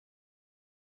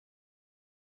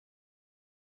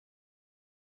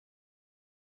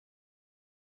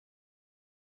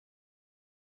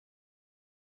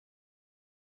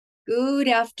Good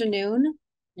afternoon.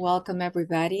 Welcome,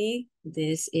 everybody.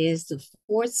 This is the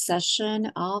fourth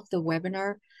session of the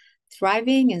webinar,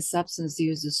 Thriving in Substance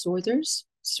Use Disorders,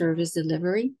 Service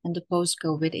Delivery in the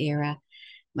Post-COVID Era.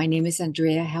 My name is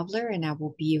Andrea Havler, and I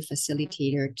will be your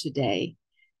facilitator today.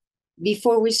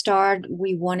 Before we start,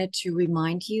 we wanted to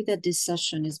remind you that this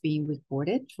session is being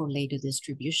recorded for later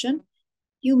distribution.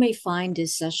 You may find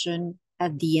this session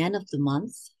at the end of the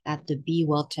month at the Be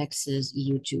Well Texas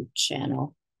YouTube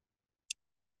channel.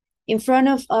 In front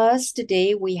of us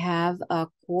today, we have a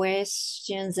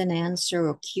questions and answer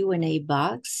or Q&A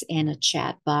box and a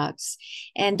chat box.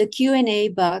 And the Q&A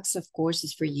box, of course,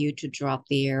 is for you to drop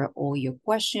there all your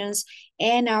questions,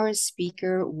 and our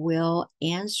speaker will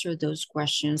answer those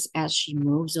questions as she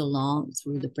moves along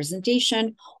through the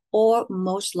presentation, or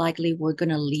most likely we're going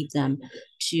to leave them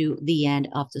to the end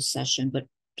of the session. But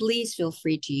please feel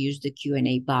free to use the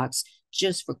Q&A box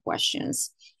just for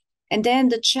questions. And then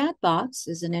the chat box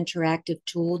is an interactive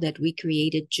tool that we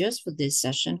created just for this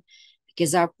session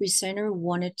because our presenter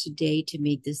wanted today to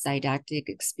make this didactic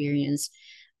experience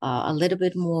a little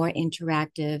bit more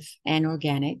interactive and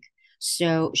organic.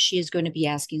 So she is going to be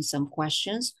asking some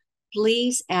questions.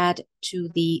 Please add to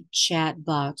the chat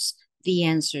box the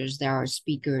answers that our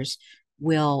speaker,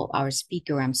 will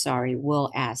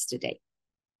ask today.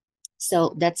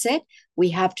 So that's it. We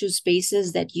have two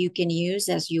spaces that you can use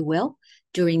as you will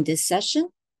during this session.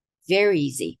 Very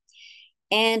easy.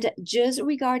 And just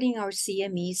regarding our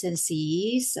CMEs and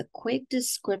CEs, a quick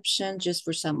description just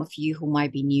for some of you who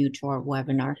might be new to our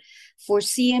webinar. For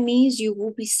CMEs, you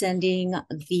will be sending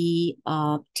the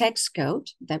text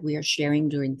code that we are sharing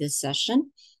during this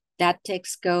session. That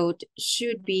text code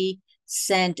should be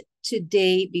sent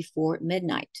today before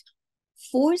midnight.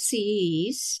 For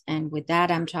CEs, and with that,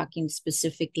 I'm talking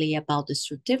specifically about the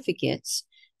certificates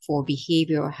for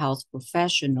behavioral health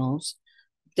professionals,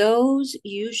 those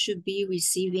you should be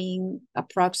receiving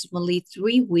approximately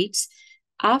 3 weeks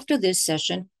after this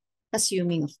session,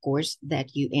 assuming, of course,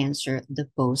 that you answer the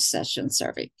post-session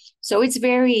survey. So it's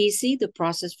very easy, the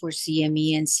process for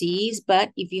CME and CEs,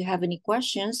 but if you have any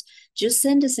questions, just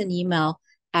send us an email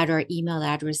at our email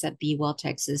address at Be Well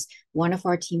Texas. One of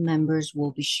our team members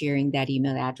will be sharing that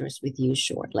email address with you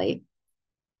shortly.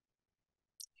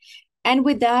 And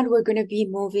with that, we're going to be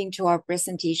moving to our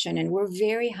presentation, and we're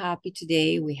very happy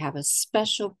today. We have a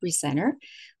special presenter.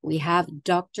 We have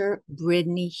Dr.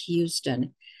 Brittany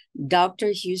Houston.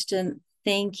 Dr. Houston,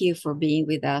 thank you for being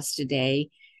with us today.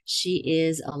 She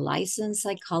is a licensed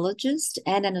psychologist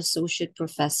and an associate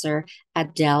professor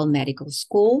at Dell Medical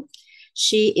School.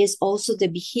 She is also the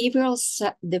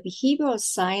behavioral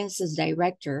sciences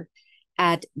director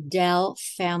at Dell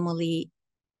Family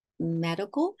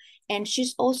Medical, and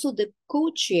she's also the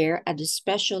co-chair at the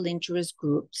special interest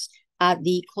groups at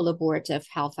the Collaborative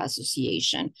Health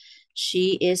Association.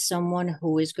 She is someone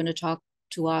who is going to talk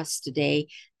to us today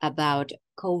about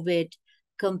COVID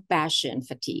compassion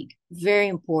fatigue. Very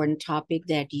important topic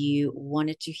that you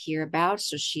wanted to hear about.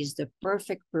 So she's the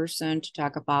perfect person to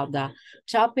talk about the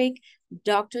topic.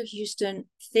 Dr. Houston,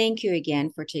 thank you again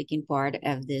for taking part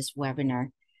of this webinar.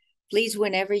 Please,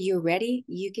 whenever you're ready,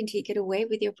 you can take it away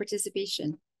with your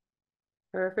participation.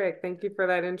 Perfect. Thank you for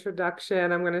that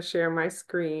introduction. I'm going to share my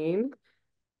screen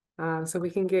so we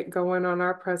can get going on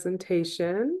our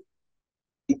presentation.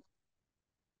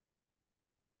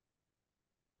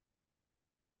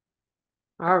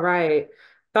 All right.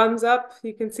 Thumbs up.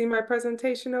 You can see my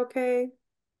presentation okay?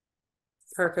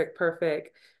 Perfect,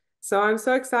 perfect. So I'm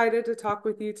so excited to talk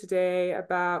with you today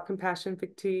about compassion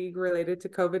fatigue related to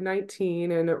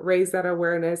COVID-19 and raise that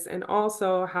awareness, and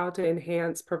also how to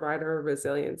enhance provider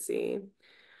resiliency.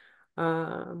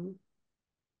 I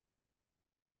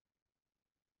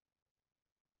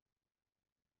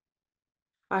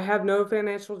have no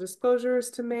financial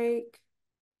disclosures to make.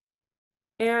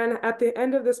 And at the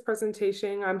end of this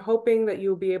presentation, I'm hoping that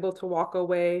you'll be able to walk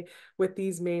away with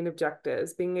these main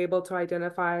objectives: being able to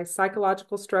identify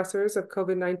psychological stressors of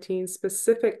COVID-19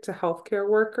 specific to healthcare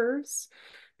workers,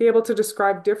 be able to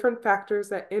describe different factors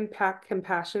that impact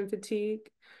compassion fatigue,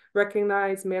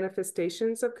 recognize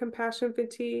manifestations of compassion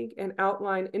fatigue, and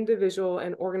outline individual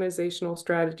and organizational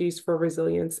strategies for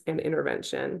resilience and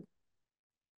intervention.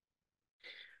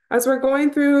 As we're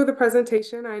going through the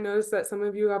presentation, I noticed that some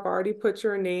of you have already put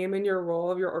your name and your role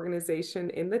of your organization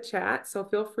in the chat. So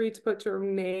feel free to put your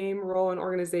name, role, and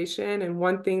organization, and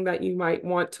one thing that you might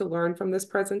want to learn from this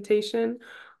presentation.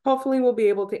 Hopefully we'll be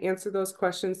able to answer those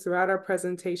questions throughout our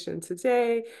presentation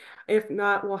today. If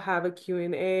not, we'll have a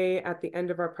Q&A at the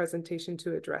end of our presentation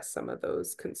to address some of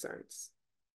those concerns.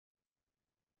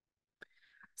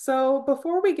 So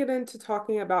before we get into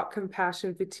talking about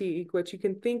compassion fatigue, which you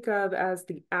can think of as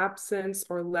the absence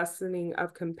or lessening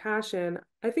of compassion,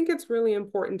 I think it's really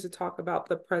important to talk about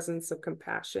the presence of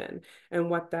compassion and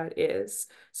what that is.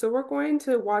 So we're going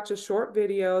to watch a short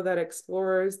video that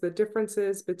explores the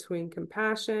differences between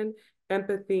compassion,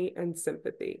 empathy, and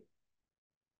sympathy.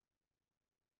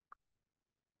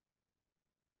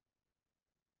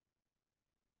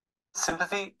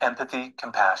 Sympathy, empathy,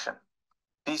 compassion.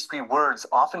 These three words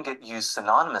often get used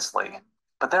synonymously,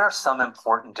 but there are some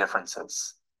important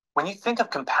differences. When you think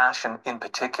of compassion in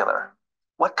particular,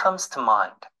 what comes to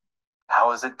mind?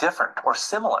 How is it different or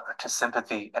similar to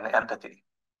sympathy and empathy?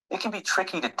 It can be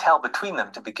tricky to tell between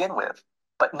them to begin with,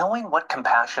 but knowing what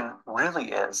compassion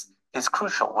really is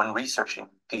crucial when researching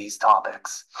these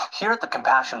topics. Here at the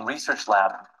Compassion Research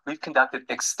Lab, we've conducted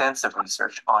extensive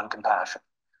research on compassion.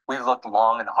 We've looked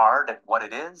long and hard at what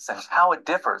it is and how it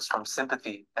differs from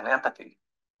sympathy and empathy.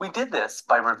 We did this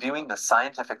by reviewing the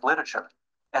scientific literature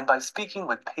and by speaking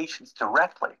with patients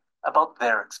directly about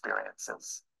their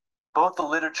experiences. Both the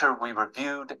literature we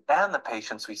reviewed and the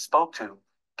patients we spoke to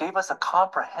gave us a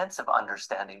comprehensive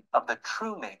understanding of the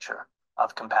true nature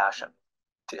of compassion.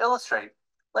 To illustrate,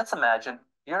 let's imagine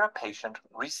you're a patient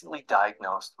recently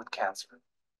diagnosed with cancer.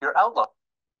 Your outlook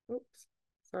Oops,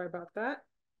 sorry about that.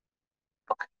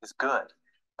 is good,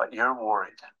 but you're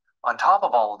worried. On top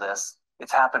of all of this,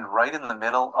 it's happened right in the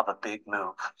middle of a big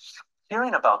move.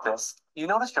 Hearing about this, you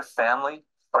notice your family,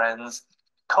 friends,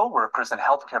 coworkers, and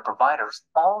healthcare providers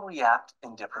all react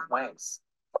in different ways.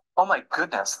 Oh my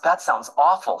goodness, that sounds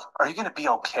awful. Are you going to be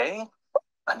okay?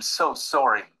 I'm so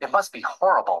sorry. It must be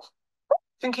horrible.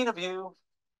 Thinking of you,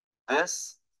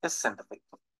 this is sympathy.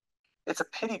 It's a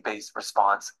pity-based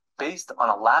response based on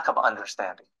a lack of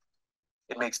understanding.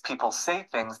 It makes people say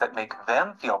things that make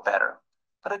them feel better,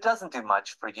 but it doesn't do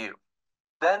much for you.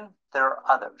 Then there are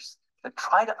others that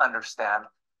try to understand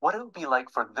what it would be like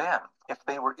for them if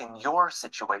they were in your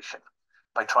situation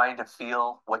by trying to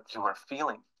feel what you are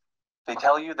feeling. They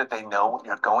tell you that they know what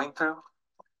you're going through.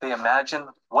 They imagine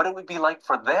what it would be like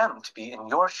for them to be in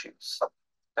your shoes.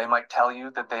 They might tell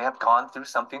you that they have gone through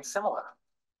something similar.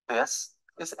 This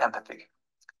is empathy.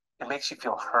 It makes you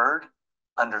feel heard,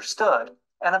 understood,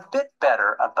 and a bit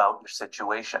better about your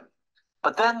situation.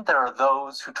 But then there are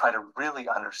those who try to really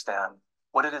understand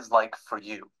what it is like for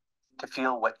you, to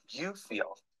feel what you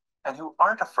feel, and who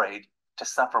aren't afraid to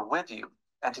suffer with you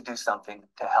and to do something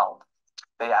to help.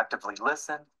 They actively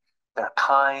listen, they're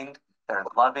kind, they're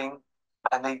loving,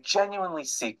 and they genuinely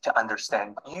seek to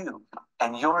understand you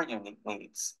and your unique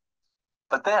needs.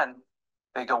 But then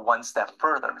they go one step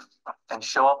further and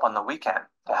show up on the weekend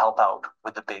to help out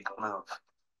with the big move.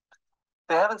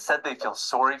 They haven't said they feel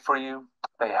sorry for you.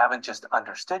 They haven't just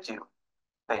understood you.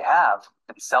 They have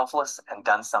been selfless and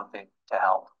done something to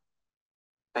help.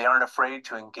 They aren't afraid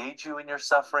to engage you in your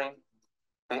suffering.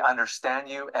 They understand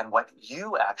you and what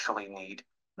you actually need,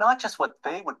 not just what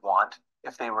they would want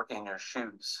if they were in your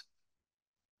shoes.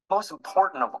 Most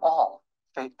important of all,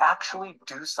 they actually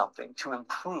do something to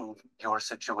improve your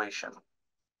situation.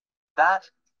 That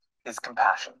is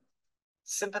compassion.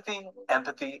 Sympathy,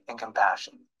 empathy, and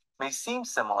compassion may seem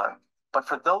similar, but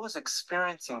for those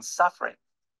experiencing suffering,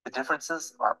 the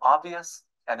differences are obvious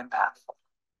and impactful.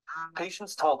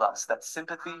 Patients told us that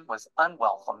sympathy was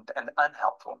unwelcomed and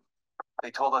unhelpful.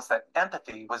 They told us that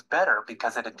empathy was better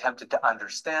because it attempted to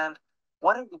understand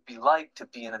what it would be like to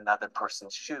be in another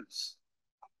person's shoes.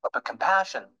 But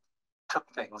compassion took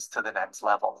things to the next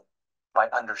level by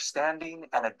understanding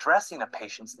and addressing a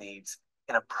patient's needs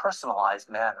in a personalized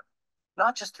manner,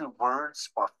 not just through words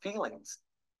or feelings,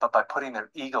 but by putting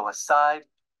their ego aside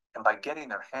and by getting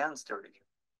their hands dirty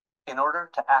in order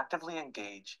to actively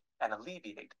engage and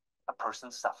alleviate a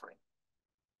person's suffering.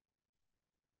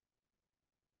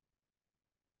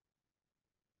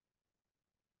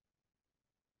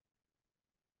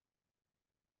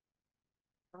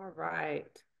 All right.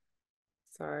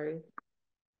 Sorry.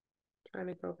 Trying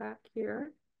to go back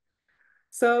here.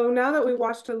 So now that we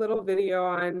watched a little video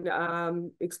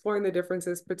on exploring the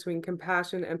differences between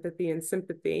compassion, empathy, and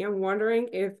sympathy, I'm wondering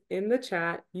if in the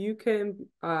chat you can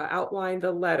outline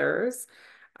the letters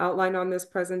outlined on this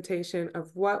presentation of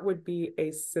what would be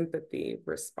a sympathy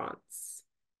response.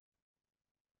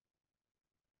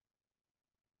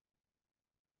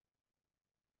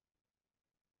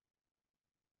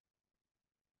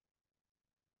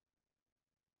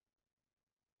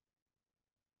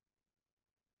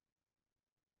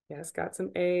 Yes, got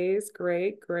some A's.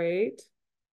 Great, great.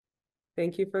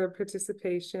 Thank you for the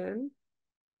participation.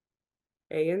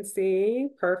 A and C,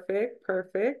 perfect,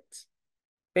 perfect.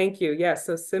 Thank you. Yes,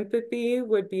 so sympathy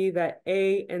would be that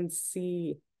A and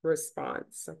C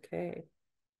response. Okay.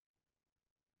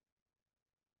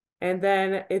 And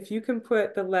then if you can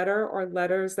put the letter or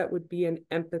letters that would be an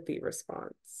empathy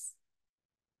response.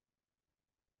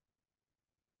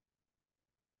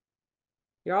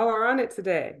 Y'all are on it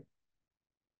today.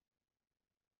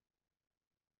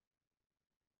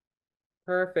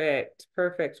 Perfect,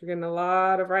 perfect. You're getting a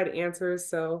lot of right answers,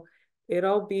 so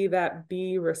it'll be that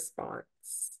B response.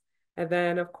 And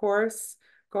then, of course,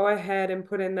 go ahead and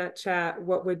put in that chat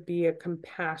what would be a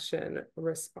compassion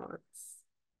response.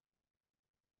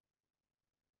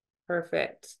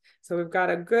 Perfect. So we've got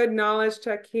a good knowledge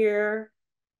check here.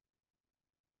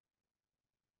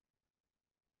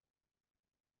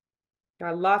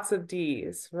 Got lots of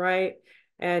D's, right?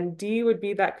 And D would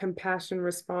be that compassion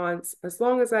response, as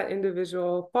long as that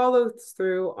individual follows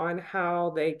through on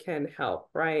how they can help,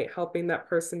 right? Helping that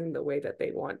person in the way that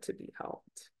they want to be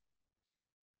helped.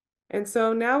 And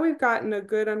so now we've gotten a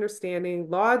good understanding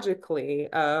logically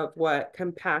of what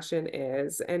compassion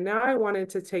is. And now I wanted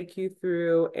to take you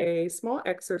through a small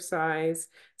exercise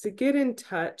to get in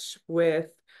touch with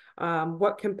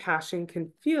what compassion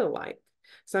can feel like.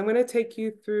 So I'm going to take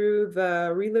you through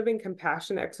the Reliving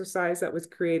Compassion exercise that was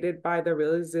created by the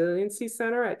Resiliency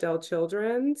Center at Dell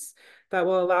Children's that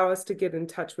will allow us to get in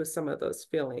touch with some of those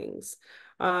feelings.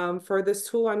 For this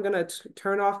tool, I'm going to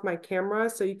turn off my camera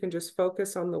so you can just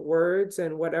focus on the words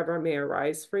and whatever may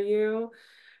arise for you.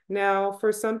 Now,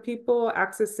 for some people,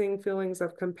 accessing feelings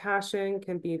of compassion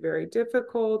can be very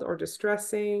difficult or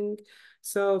distressing.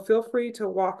 So feel free to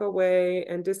walk away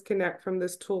and disconnect from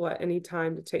this tool at any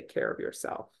time to take care of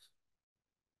yourself.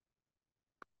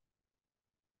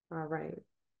 All right.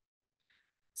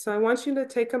 So I want you to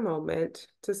take a moment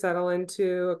to settle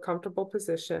into a comfortable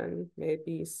position,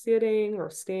 maybe sitting or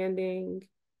standing.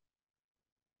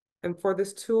 And for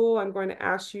this tool, I'm going to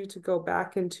ask you to go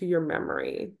back into your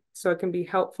memory. So it can be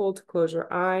helpful to close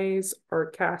your eyes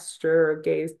or cast your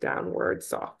gaze downward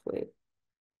softly.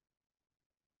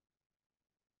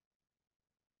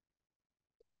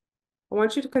 I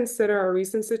want you to consider a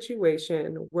recent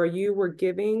situation where you were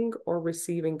giving or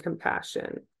receiving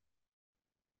compassion.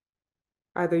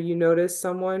 Either you noticed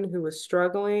someone who was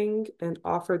struggling and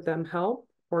offered them help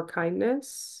or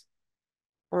kindness,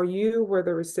 or you were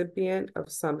the recipient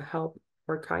of some help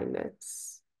or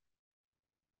kindness.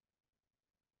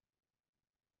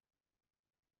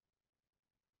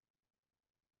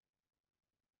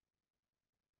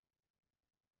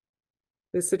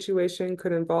 This situation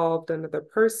could involve another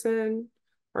person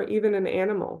or even an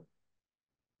animal.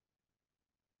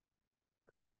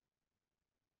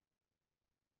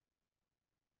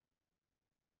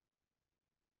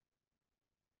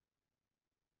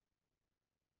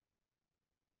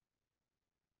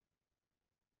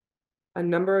 A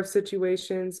number of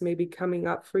situations may be coming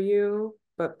up for you,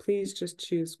 but please just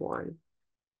choose one.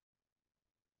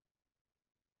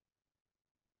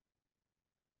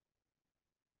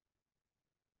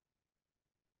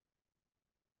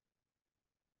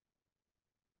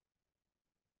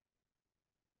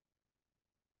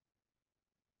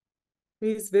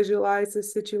 Please visualize the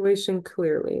situation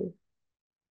clearly.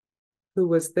 Who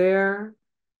was there?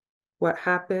 What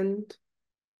happened?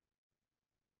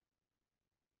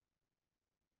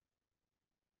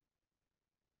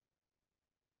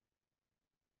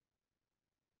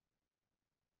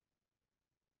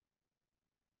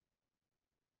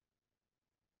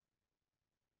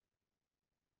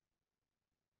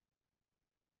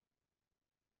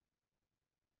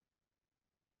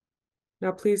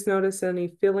 Now, please notice any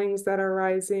feelings that are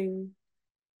rising,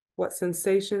 what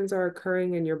sensations are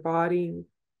occurring in your body.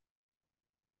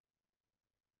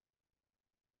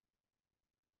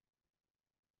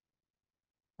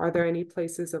 Are there any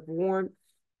places of warmth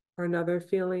or another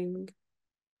feeling?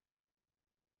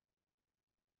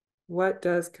 What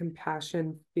does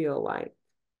compassion feel like?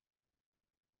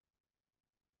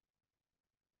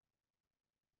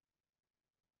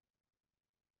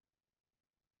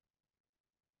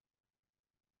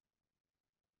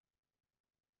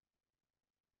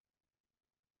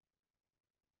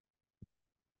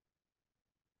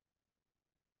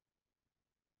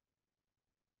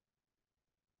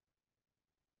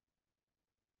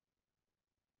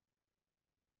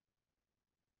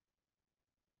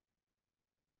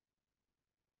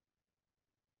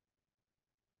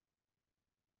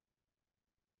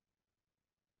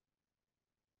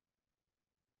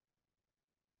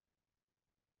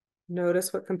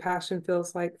 Notice what compassion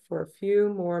feels like for a few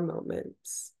more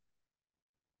moments.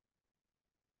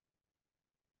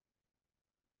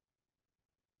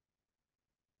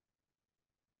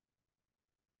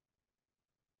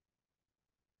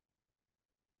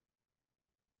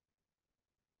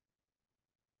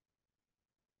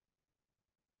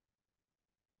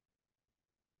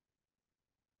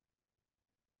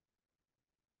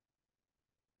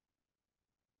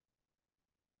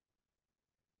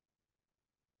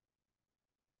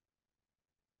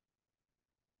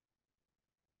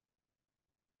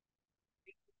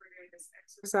 this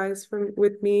exercise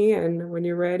with me, and when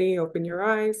you're ready, open your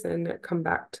eyes and come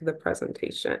back to the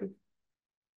presentation.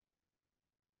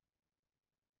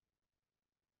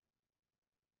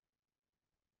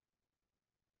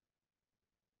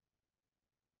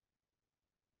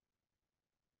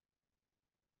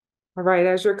 All right,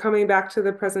 as you're coming back to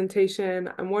the presentation,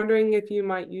 I'm wondering if you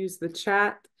might use the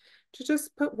chat to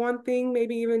just put one thing,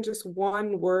 maybe even just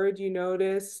one word you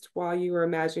noticed while you were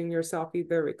imagining yourself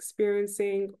either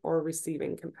experiencing or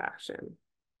receiving compassion.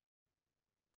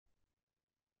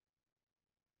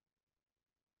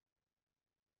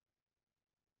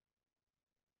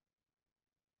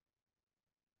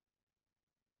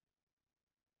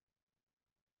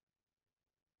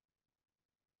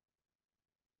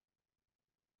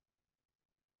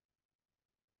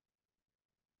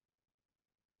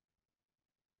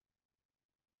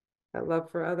 That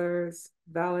love for others,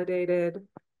 validated,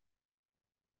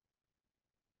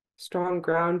 strong,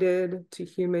 grounded to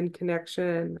human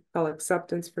connection, felt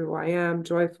acceptance for who I am,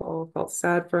 joyful, felt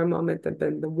sad for a moment,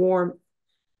 then the warmth,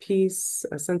 peace,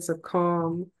 a sense of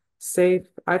calm, safe.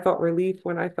 I felt relief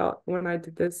when I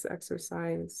did this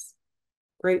exercise,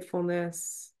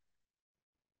 gratefulness,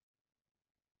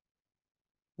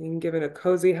 being given a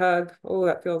cozy hug. Oh,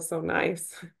 that feels so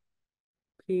nice.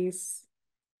 Peace,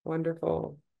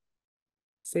 wonderful,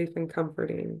 safe and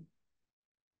comforting.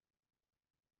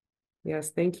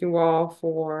 Yes, thank you all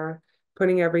for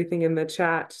putting everything in the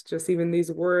chat. Just even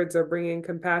these words are bringing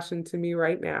compassion to me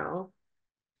right now.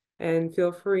 And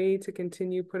feel free to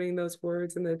continue putting those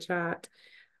words in the chat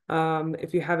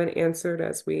if you haven't answered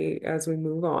as we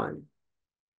move on.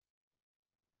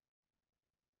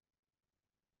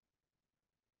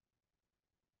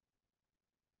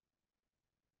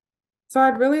 So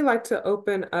I'd really like to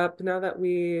open up, now that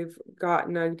we've got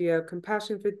an idea of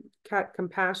compassion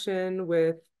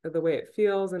with the way it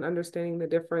feels and understanding the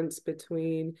difference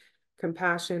between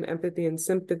compassion, empathy, and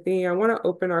sympathy. I want to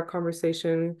open our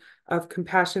conversation of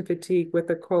compassion fatigue with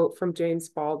a quote from James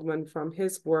Baldwin from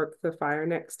his work, The Fire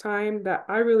Next Time, that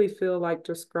I really feel like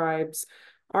describes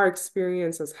our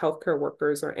experience as healthcare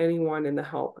workers or anyone in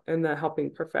the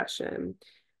helping profession.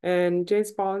 And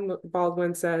James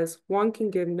Baldwin says, one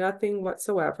can give nothing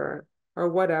whatsoever or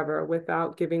whatever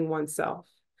without giving oneself.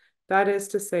 That is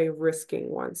to say,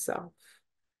 risking oneself.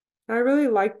 And I really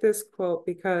like this quote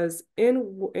because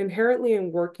inherently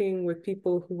in working with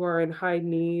people who are in high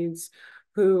needs,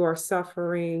 who are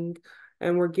suffering,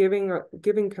 and we're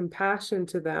giving compassion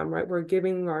to them, right? We're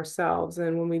giving ourselves.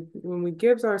 And when we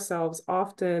give ourselves,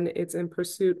 often it's in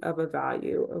pursuit of a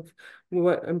value,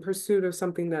 in pursuit of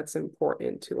something that's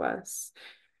important to us.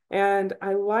 And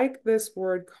I like this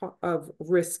word of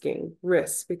risking,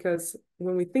 risk, because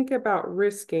when we think about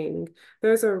risking,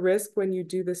 there's a risk when you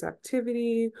do this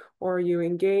activity or you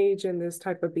engage in this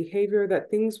type of behavior that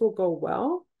things will go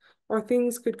well or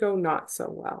things could go not so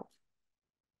well.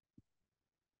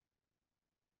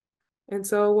 And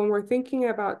so when we're thinking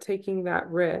about taking that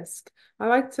risk, I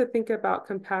like to think about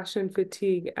compassion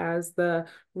fatigue as the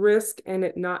risk and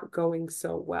it not going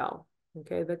so well,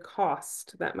 okay, the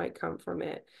cost that might come from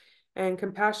it. And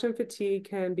compassion fatigue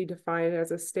can be defined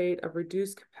as a state of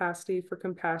reduced capacity for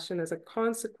compassion as a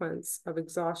consequence of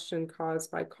exhaustion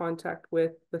caused by contact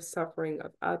with the suffering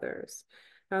of others.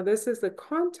 Now, this is the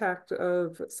contact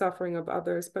of suffering of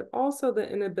others, but also the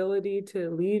inability to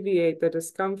alleviate the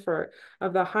discomfort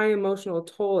of the high emotional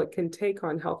toll it can take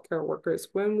on healthcare workers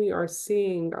when we are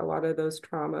seeing a lot of those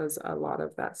traumas, a lot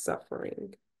of that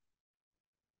suffering.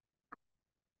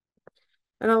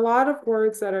 And a lot of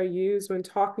words that are used when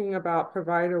talking about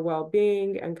provider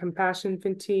well-being and compassion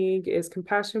fatigue is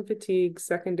compassion fatigue,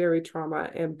 secondary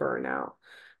trauma, and burnout.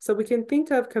 So we can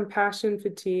think of compassion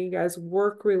fatigue as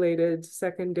work-related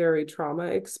secondary trauma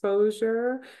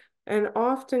exposure. And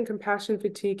often compassion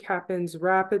fatigue happens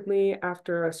rapidly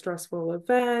after a stressful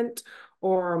event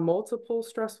or multiple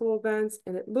stressful events.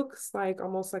 And it looks like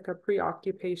almost like a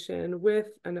preoccupation with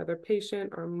another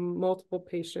patient or multiple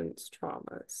patients'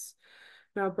 traumas.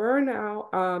 Now,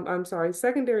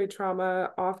 secondary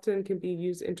trauma often can be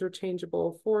used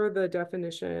interchangeable for the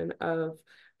definition of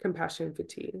compassion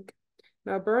fatigue.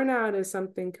 Now, burnout is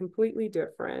something completely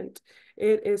different.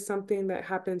 It is something that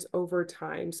happens over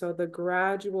time. So the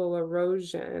gradual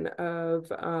erosion of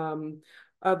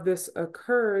this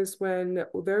occurs when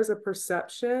there's a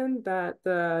perception that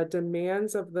the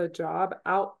demands of the job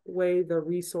outweigh the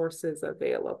resources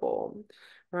available.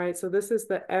 Right. So this is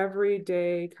the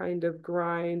everyday kind of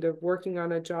grind of working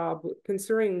on a job,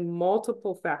 considering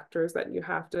multiple factors that you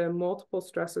have to, multiple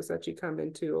stressors that you come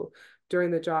into during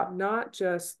the job, not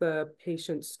just the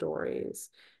patient stories.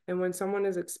 And when someone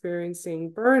is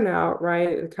experiencing burnout,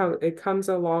 right, it comes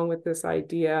along with this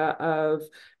idea of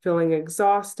feeling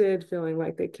exhausted, feeling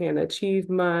like they can't achieve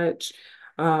much,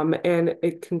 and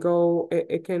it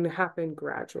can happen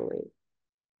gradually.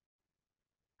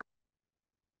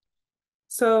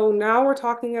 So now we're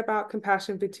talking about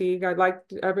compassion fatigue. I'd like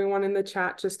everyone in the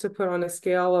chat just to put on a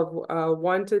scale of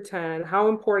 1 to 10, how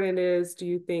important it is, do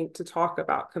you think, to talk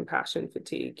about compassion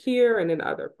fatigue here and in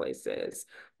other places?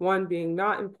 1 being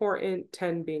not important,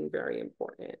 10 being very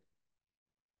important.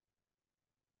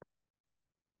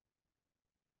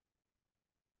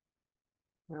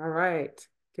 All right,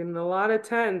 getting a lot of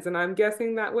 10s, and I'm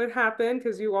guessing that would happen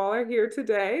because you all are here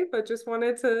today, but just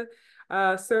wanted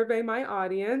to survey my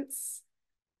audience.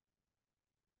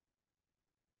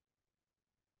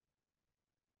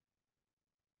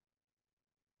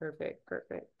 Perfect,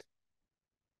 perfect.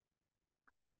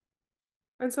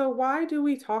 And so why do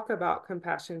we talk about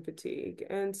compassion fatigue?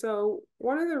 And so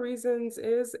one of the reasons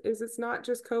is it's not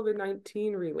just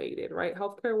COVID-19 related, right?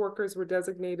 Healthcare workers were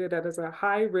designated as a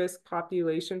high risk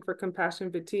population for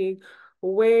compassion fatigue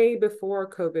way before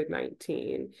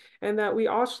COVID-19. And that we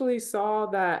actually saw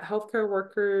that healthcare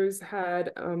workers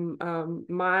had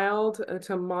mild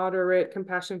to moderate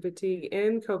compassion fatigue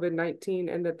in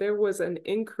COVID-19, and that there was an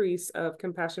increase of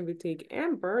compassion fatigue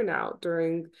and burnout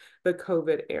during the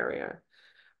COVID era.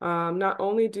 Not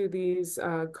only do these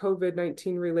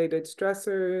COVID-19 related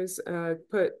stressors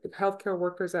put healthcare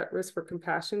workers at risk for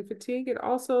compassion fatigue, it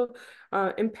also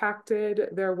impacted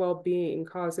their well-being,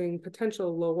 causing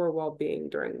potential lower well-being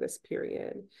during this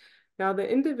period. Now, the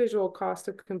individual cost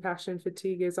of compassion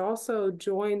fatigue is also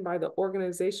joined by the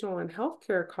organizational and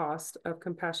healthcare cost of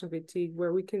compassion fatigue,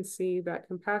 where we can see that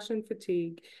compassion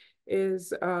fatigue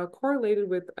is correlated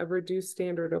with a reduced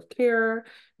standard of care,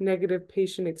 negative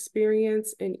patient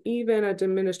experience, and even a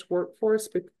diminished workforce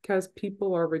because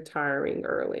people are retiring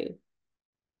early.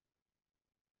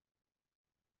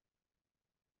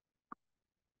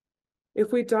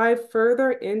 If we dive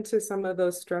further into some of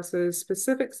those stresses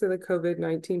specific to the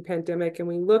COVID-19 pandemic, and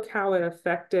we look how it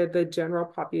affected the general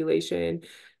population,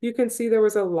 you can see there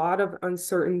was a lot of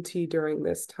uncertainty during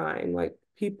this time. Like,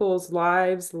 people's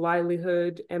lives,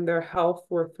 livelihood, and their health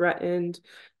were threatened.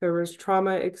 There was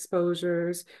trauma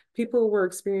exposures. People were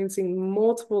experiencing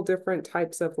multiple different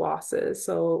types of losses.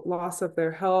 So loss of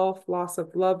their health, loss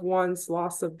of loved ones,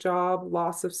 loss of job,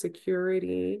 loss of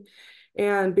security.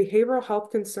 And behavioral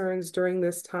health concerns during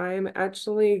this time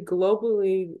actually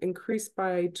globally increased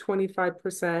by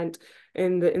 25%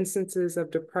 in the instances of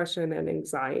depression and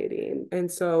anxiety. And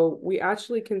so we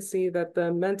actually can see that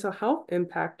the mental health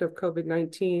impact of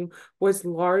COVID-19 was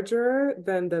larger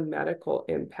than the medical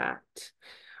impact.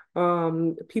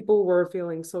 People were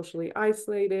feeling socially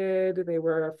isolated. They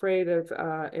were afraid of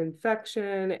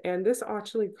infection. And this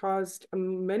actually caused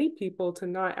many people to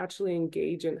not actually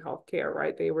engage in healthcare,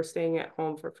 right? They were staying at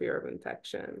home for fear of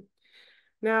infection.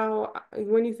 Now,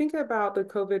 when you think about the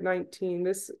COVID-19,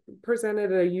 this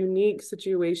presented a unique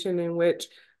situation in which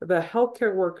the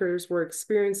healthcare workers were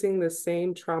experiencing the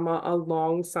same trauma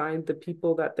alongside the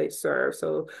people that they serve.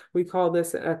 So we call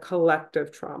this a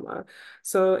collective trauma.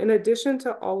 So in addition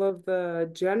to all of the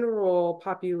general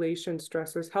population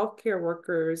stressors, healthcare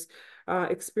workers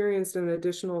experienced an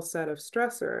additional set of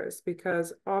stressors,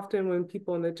 because often when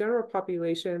people in the general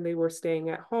population, they were staying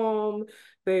at home,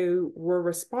 they were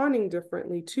responding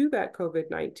differently to that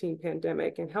COVID-19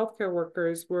 pandemic, and healthcare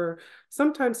workers were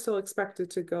sometimes still expected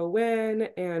to go in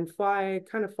and fly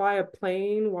a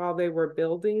plane while they were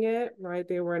building it, right?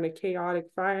 They were in a chaotic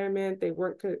environment. They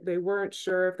weren't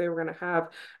sure if they were going to have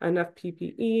enough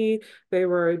PPE. They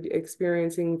were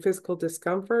experiencing physical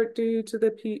discomfort due to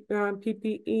the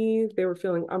PPE. They were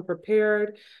feeling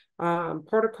unprepared.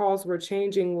 Protocols were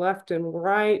changing left and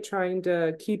right, trying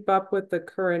to keep up with the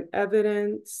current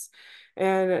evidence.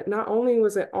 And not only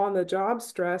was it on the job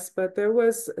stress, but there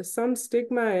was some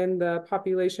stigma in the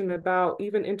population about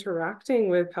even interacting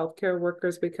with healthcare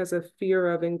workers because of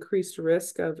fear of increased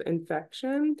risk of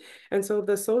infection. And so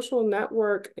the social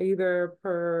network, either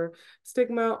per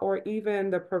stigma or even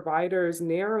the providers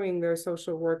narrowing their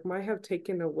social work, might have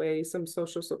taken away some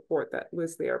social support that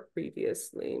was there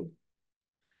previously.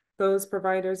 Those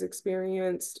providers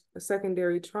experienced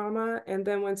secondary trauma. And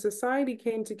then when society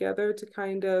came together to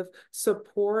kind of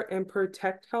support and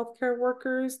protect healthcare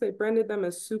workers, they branded them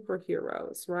as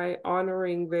superheroes, right?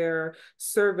 Honoring their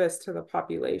service to the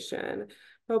population.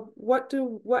 But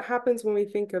what happens when we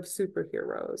think of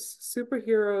superheroes?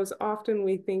 Superheroes often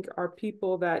we think are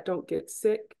people that don't get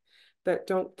sick. that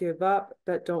don't give up,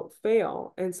 that don't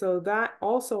fail. And so that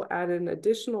also added an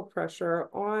additional pressure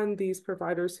on these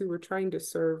providers who were trying to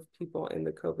serve people in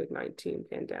the COVID-19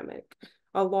 pandemic,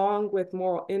 along with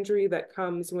moral injury that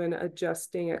comes when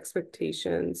adjusting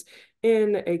expectations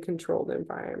in a controlled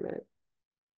environment.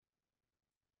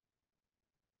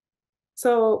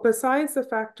 So besides the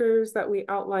factors that we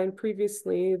outlined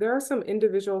previously, there are some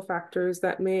individual factors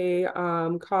that may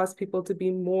cause people to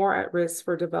be more at risk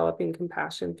for developing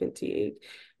compassion fatigue.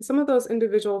 Some of those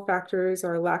individual factors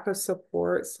are lack of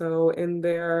support, so in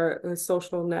their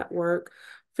social network,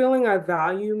 feeling a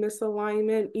value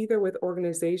misalignment, either with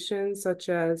organizations such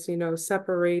as,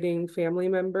 separating family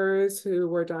members who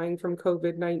were dying from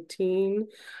COVID-19,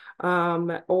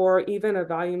 or even a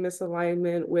value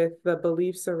misalignment with the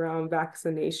beliefs around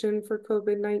vaccination for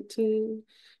COVID-19.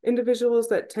 Individuals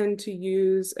that tend to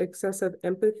use excessive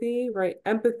empathy, right?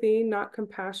 Empathy, not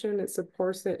compassion. It's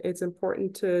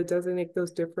important to designate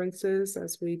those differences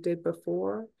as we did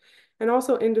before. And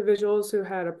also individuals who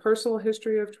had a personal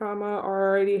history of trauma or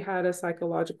already had a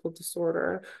psychological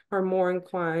disorder were more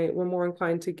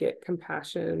inclined to get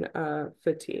compassion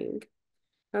fatigue.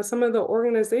 Now, some of the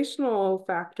organizational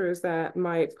factors that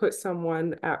might put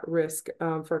someone at risk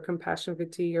for compassion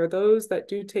fatigue are those that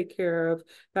do take care of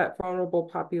that vulnerable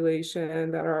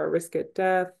population that are at risk at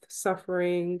death,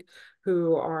 suffering,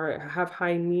 who have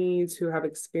high needs, who have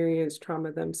experienced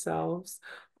trauma themselves.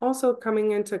 Also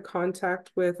coming into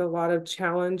contact with a lot of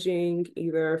challenging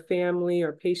either family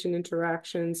or patient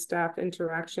interactions, staff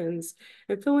interactions,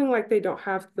 and feeling like they don't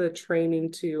have the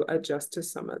training to adjust to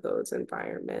some of those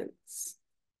environments.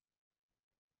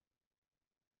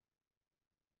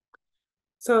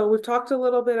 So we've talked a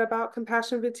little bit about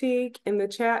compassion fatigue. In the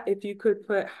chat, if you could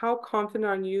put how confident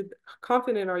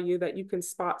are you that you can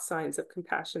spot signs of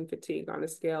compassion fatigue on a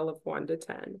scale of 1 to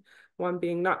 10? 1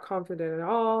 being not confident at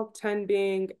all, 10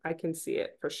 being I can see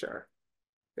it for sure.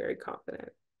 Very confident.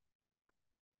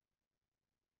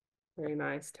 Very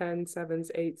nice. 10,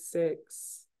 7s, 8s,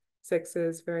 6.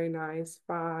 6s, very nice.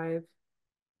 5,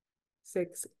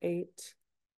 6, 8.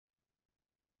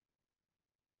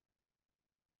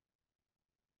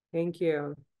 Thank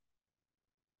you.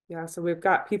 Yeah, so we've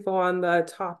got people on the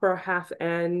top or half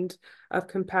end of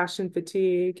compassion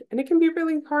fatigue, and it can be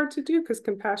really hard to do because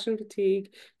compassion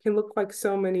fatigue can look like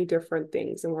so many different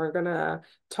things, and we're gonna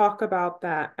talk about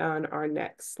that on our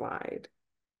next slide.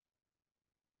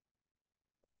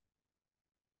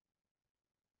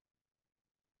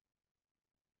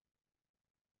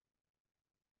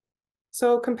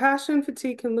 So compassion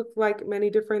fatigue can look like many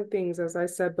different things, as I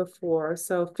said before.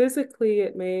 So physically,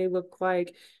 it may look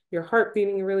like your heart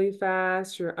beating really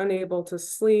fast, you're unable to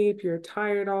sleep, you're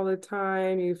tired all the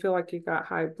time, you feel like you got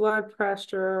high blood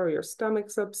pressure or your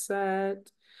stomach's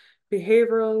upset.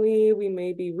 Behaviorally, we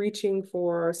may be reaching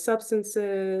for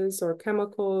substances or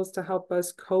chemicals to help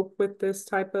us cope with this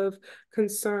type of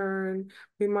concern.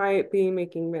 We might be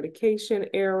making medication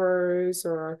errors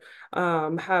or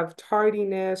have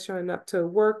tardiness showing up to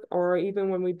work, or even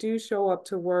when we do show up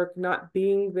to work, not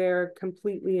being there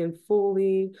completely and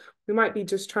fully. We might be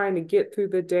just trying to get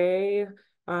through the day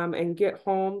and get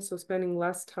home, so spending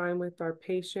less time with our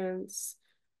patients.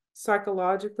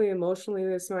 Psychologically, emotionally,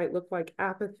 this might look like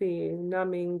apathy,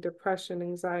 numbing, depression,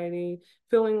 anxiety,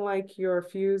 feeling like your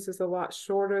fuse is a lot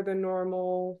shorter than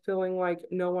normal, feeling like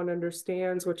no one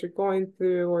understands what you're going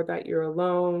through or that you're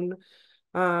alone,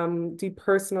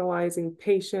 depersonalizing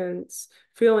patients,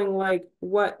 feeling like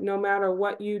no matter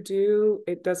what you do,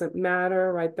 it doesn't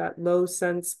matter, right? That low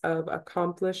sense of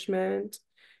accomplishment.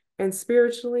 And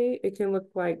spiritually, it can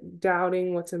look like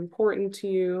doubting what's important to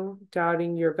you,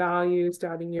 doubting your values,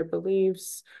 doubting your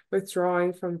beliefs,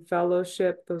 withdrawing from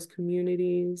fellowship, those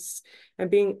communities, and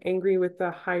being angry with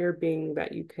the higher being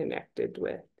that you connected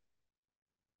with.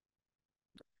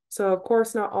 So of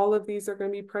course, not all of these are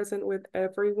going to be present with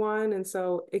everyone. And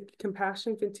so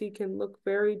compassion fatigue can look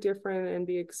very different and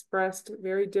be expressed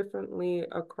very differently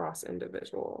across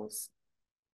individuals.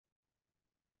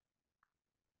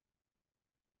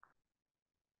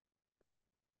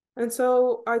 And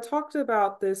so I talked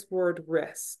about this word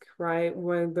risk, right?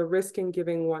 When the risk in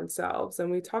giving oneself.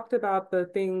 And we talked about the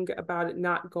thing about it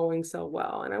not going so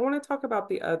well. And I want to talk about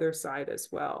the other side as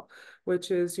well,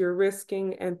 which is you're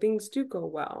risking and things do go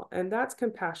well. And that's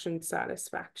compassion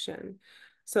satisfaction.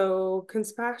 So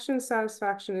compassion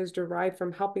satisfaction is derived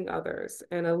from helping others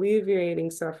and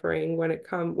alleviating suffering when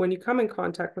you come in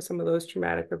contact with some of those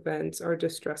traumatic events or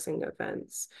distressing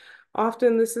events.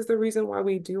 Often this is the reason why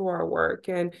we do our work.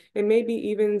 And it may be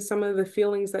even some of the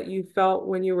feelings that you felt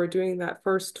when you were doing that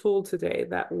first tool today,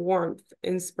 that warmth,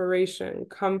 inspiration,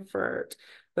 comfort,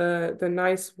 the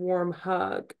nice warm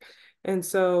hug. And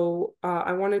so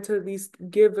I wanted to at least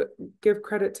give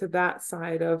credit to that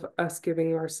side of us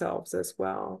giving ourselves as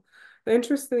well. The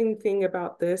interesting thing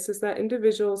about this is that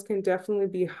individuals can definitely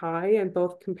be high in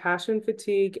both compassion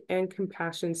fatigue and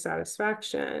compassion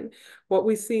satisfaction. What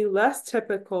we see less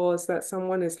typical is that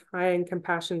someone is high in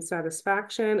compassion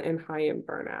satisfaction and high in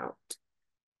burnout.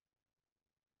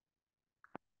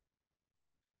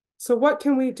 So what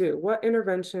can we do? What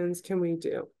interventions can we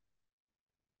do?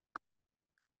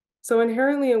 So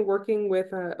inherently in working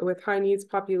with high needs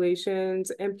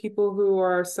populations and people who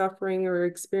are suffering or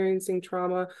experiencing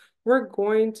trauma, we're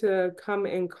going to come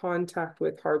in contact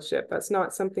with hardship. That's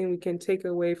not something we can take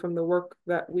away from the work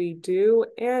that we do,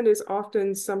 and is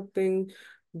often something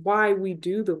why we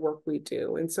do the work we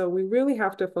do. And so we really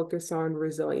have to focus on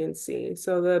resiliency.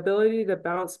 So the ability to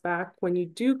bounce back when you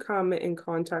do come in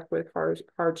contact with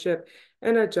hardship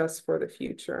and adjust for the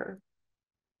future.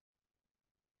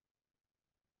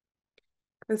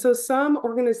 And so some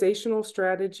organizational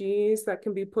strategies that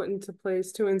can be put into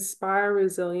place to inspire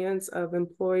resilience of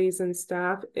employees and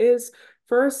staff is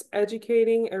first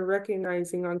educating and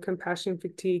recognizing on compassion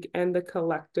fatigue and the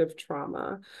collective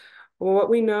trauma. Well, what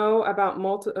we know about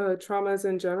traumas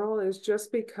in general is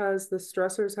just because the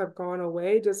stressors have gone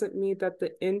away doesn't mean that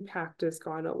the impact has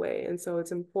gone away. And so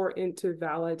it's important to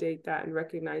validate that and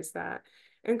recognize that,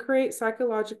 and create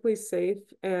psychologically safe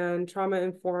and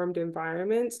trauma-informed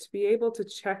environments to be able to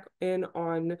check in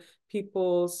on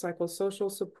people's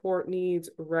psychosocial support needs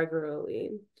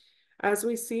regularly. As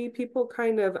we see people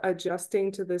kind of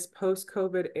adjusting to this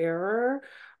post-COVID era,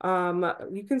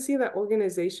 you can see that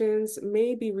organizations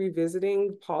may be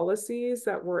revisiting policies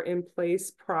that were in place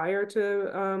prior to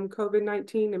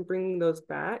COVID-19 and bringing those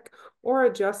back, or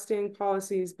adjusting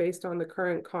policies based on the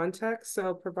current context.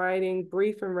 So providing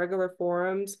brief and regular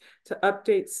forums to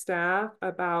update staff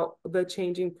about the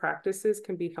changing practices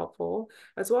can be helpful,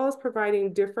 as well as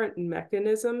providing different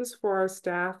mechanisms for our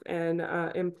staff and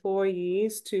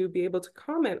employees to be able to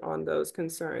comment on those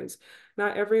concerns.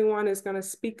 Not everyone is going to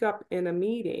speak up in a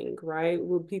meeting, right?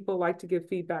 Well, people like to give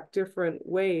feedback different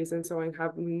ways, and so I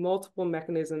have multiple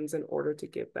mechanisms in order to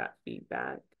give that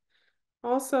feedback.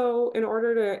 Also, in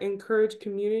order to encourage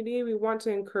community, we want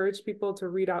to encourage people to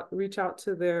reach out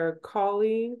to their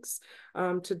colleagues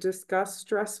to discuss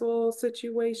stressful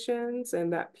situations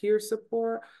and that peer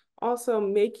support. Also,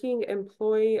 making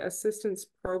employee assistance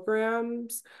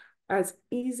programs as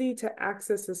easy to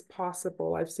access as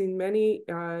possible. I've seen many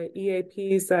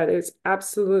EAPs that it's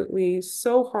absolutely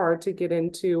so hard to get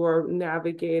into or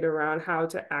navigate around how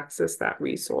to access that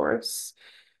resource.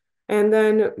 And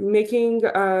then making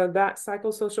that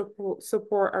psychosocial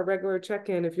support a regular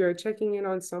check-in. If you're checking in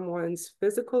on someone's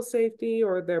physical safety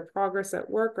or their progress at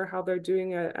work or how they're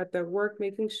doing at their work,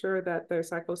 making sure that their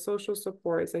psychosocial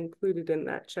support is included in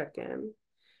that check-in.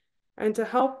 And to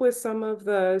help with some of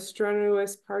the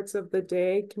strenuous parts of the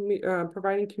day,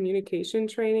 providing communication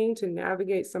training to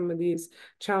navigate some of these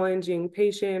challenging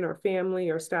patient or family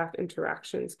or staff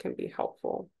interactions can be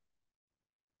helpful.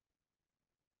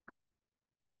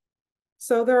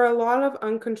 So there are a lot of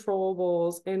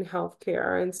uncontrollables in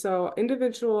healthcare. And so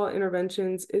individual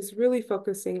interventions is really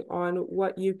focusing on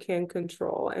what you can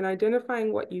control and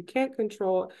identifying what you can't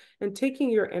control and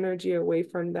taking your energy away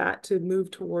from that to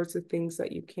move towards the things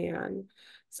that you can.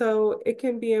 So it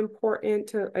can be important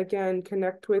to, again,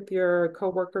 connect with your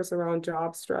coworkers around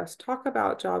job stress, talk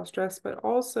about job stress, but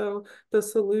also the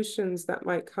solutions that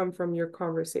might come from your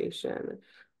conversation.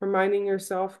 Reminding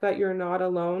yourself that you're not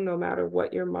alone, no matter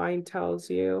what your mind tells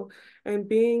you, and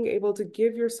being able to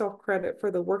give yourself credit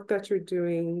for the work that you're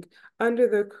doing under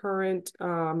the current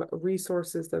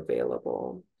resources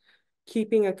available.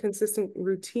 Keeping a consistent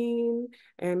routine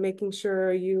and making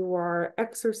sure you are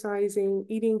exercising,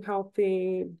 eating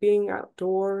healthy, being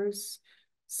outdoors,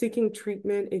 seeking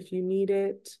treatment if you need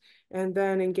it, and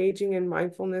then engaging in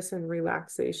mindfulness and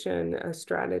relaxation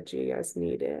strategy as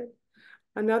needed.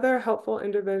 Another helpful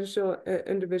individual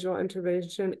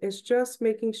intervention is just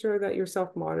making sure that you're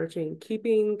self-monitoring,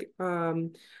 keeping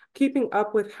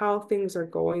up with how things are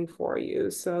going for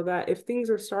you, so that if things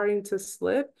are starting to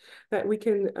slip, that we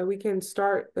can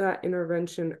start that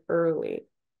intervention early.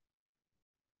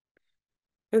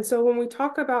 And so when we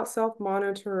talk about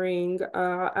self-monitoring,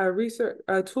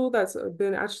 a tool that's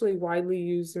been actually widely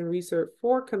used in research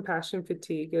for compassion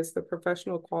fatigue is the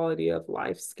Professional Quality of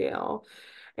Life Scale.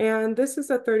 And this is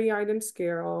a 30-item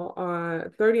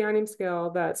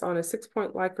scale that's on a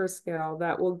 6-point Likert scale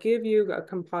that will give you a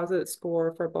composite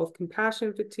score for both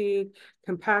compassion fatigue,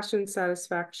 compassion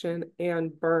satisfaction,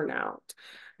 and burnout.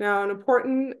 Now, an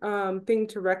important thing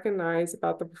to recognize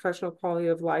about the professional quality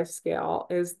of life scale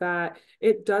is that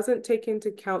it doesn't take into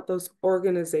account those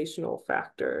organizational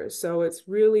factors. So it's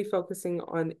really focusing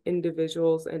on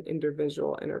individuals and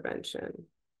individual intervention.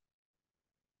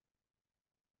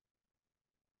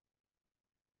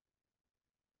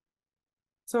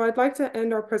 So I'd like to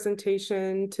end our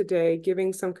presentation today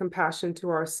giving some compassion to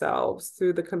ourselves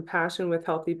through the Compassion with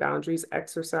Healthy Boundaries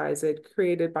exercise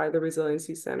created by the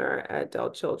Resiliency Center at Dell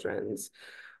Children's.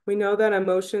 We know that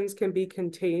emotions can be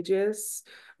contagious.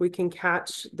 We can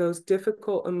catch those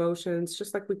difficult emotions,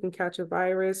 just like we can catch a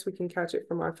virus. We can catch it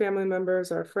from our family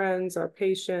members, our friends, our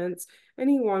patients,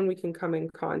 anyone we can come in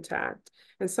contact.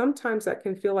 And sometimes that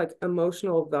can feel like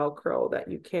emotional Velcro that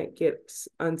you can't get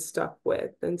unstuck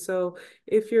with. And so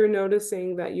if you're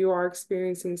noticing that you are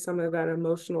experiencing some of that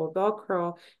emotional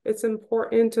Velcro, it's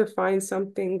important to find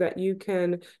something that you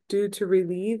can do to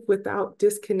relieve without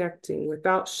disconnecting,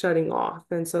 without shutting off.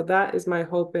 And so that is my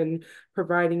hope in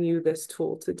providing you this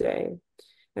tool today.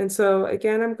 And so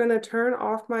again, I'm going to turn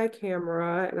off my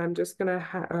camera and I'm just going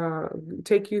to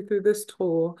take you through this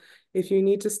tool. If you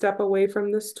need to step away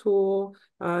from this tool,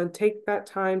 take that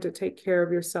time to take care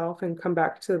of yourself and come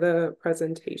back to the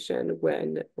presentation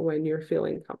when you're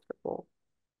feeling comfortable.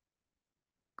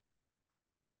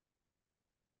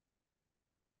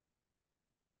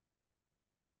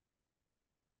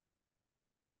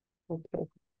 Okay.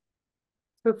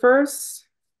 So first,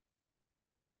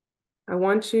 I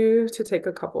want you to take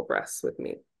a couple breaths with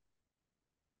me.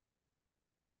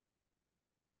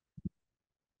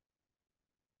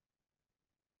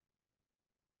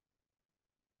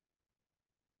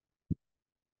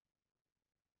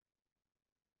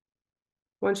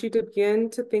 I want you to begin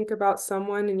to think about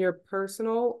someone in your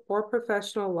personal or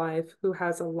professional life who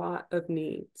has a lot of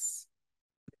needs,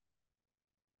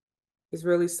 is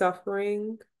really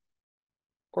suffering,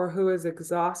 or who is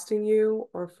exhausting you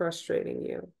or frustrating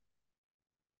you.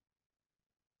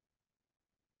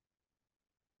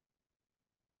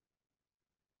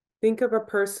 Think of a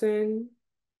person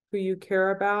who you care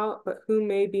about, but who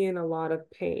may be in a lot of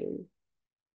pain.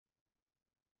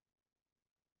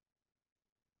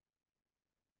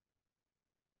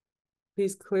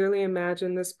 Please clearly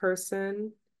imagine this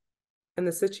person and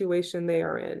the situation they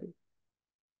are in.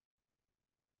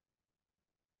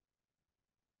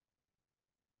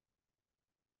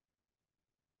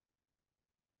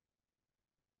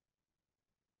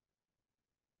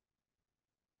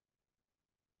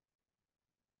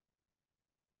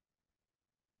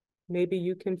 Maybe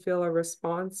you can feel a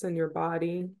response in your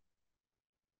body,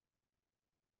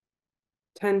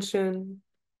 tension,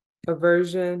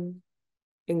 aversion,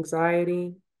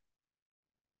 anxiety.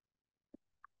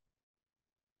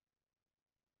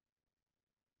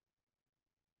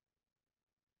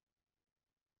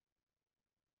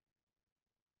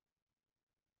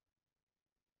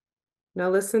 Now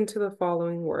listen to the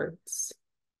following words.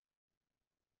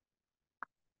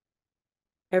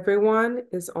 Everyone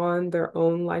is on their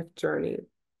own life journey.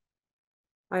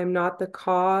 I am not the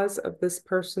cause of this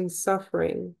person's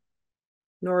suffering,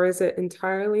 nor is it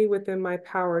entirely within my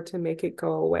power to make it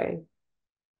go away,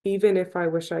 even if I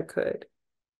wish I could.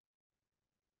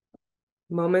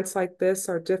 Moments like this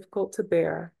are difficult to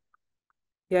bear,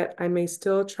 yet I may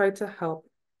still try to help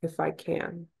if I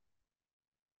can.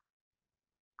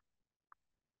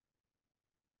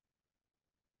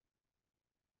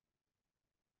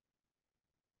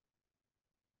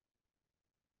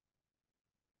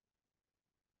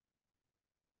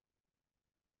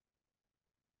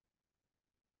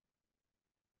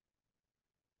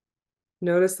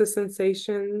 Notice the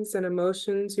sensations and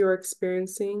emotions you're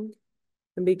experiencing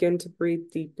and begin to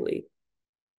breathe deeply.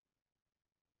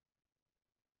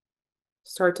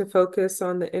 Start to focus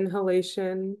on the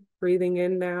inhalation, breathing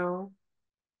in now.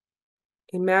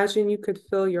 Imagine you could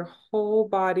fill your whole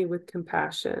body with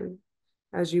compassion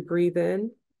as you breathe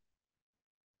in.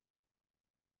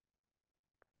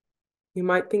 You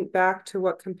might think back to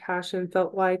what compassion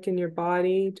felt like in your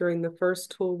body during the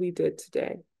first tool we did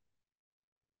today.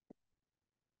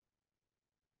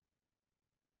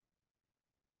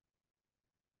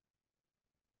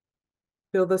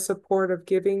 Feel the support of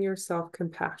giving yourself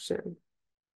compassion.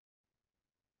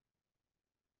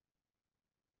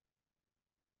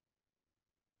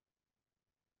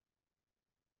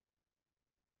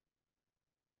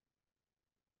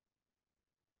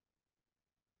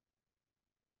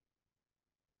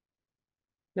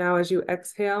 Now, as you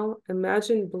exhale,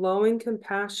 imagine blowing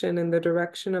compassion in the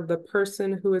direction of the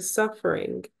person who is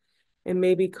suffering and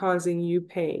maybe causing you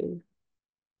pain.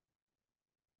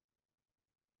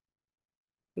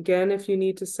 Again, if you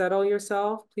need to settle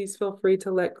yourself, please feel free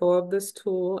to let go of this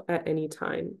tool at any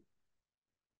time.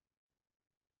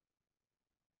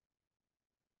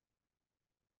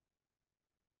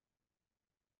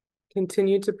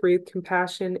 Continue to breathe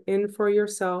compassion in for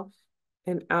yourself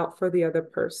and out for the other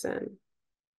person,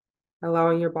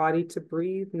 allowing your body to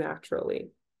breathe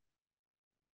naturally.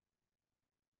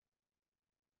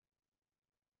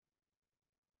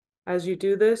 As you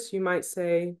do this, you might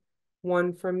say,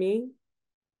 one for me,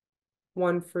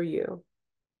 one for you.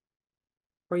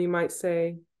 Or you might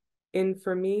say, in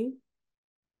for me,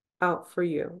 out for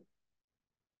you.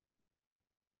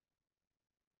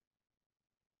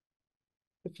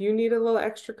 If you need a little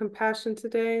extra compassion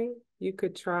today, you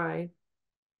could try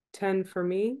 10 for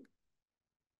me,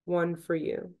 1 for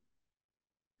you.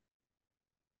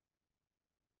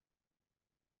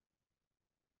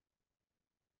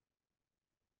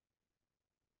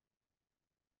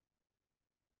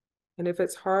 And if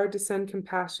it's hard to send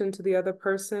compassion to the other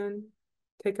person,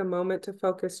 take a moment to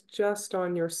focus just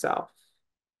on yourself,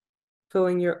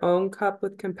 filling your own cup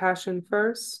with compassion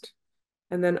first,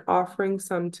 and then offering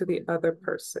some to the other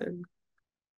person.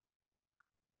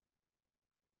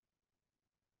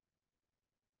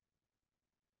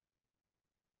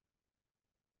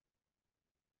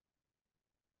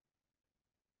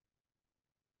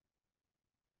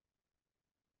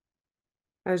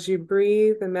 As you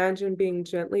breathe, imagine being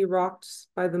gently rocked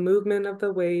by the movement of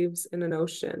the waves in an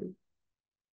ocean.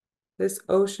 This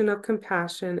ocean of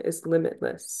compassion is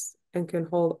limitless and can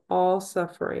hold all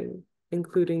suffering,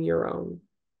 including your own.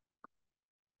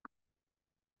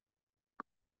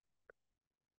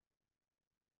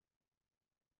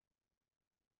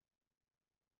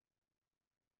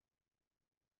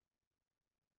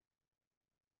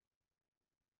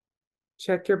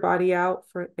 Check your body out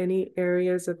for any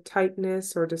areas of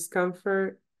tightness or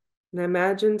discomfort, and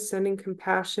imagine sending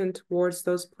compassion towards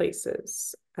those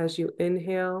places as you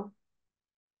inhale,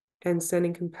 and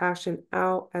sending compassion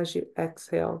out as you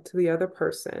exhale to the other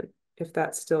person, if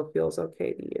that still feels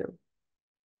okay to you.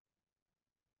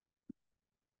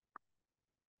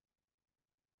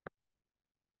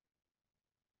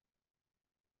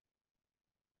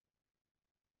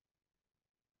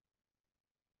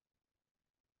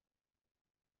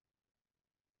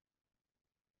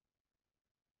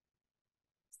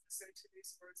 Listen to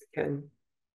these words again.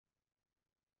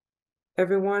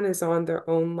 Everyone is on their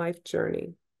own life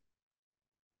journey.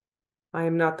 I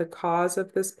am not the cause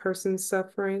of this person's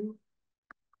suffering,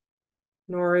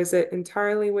 nor is it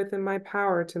entirely within my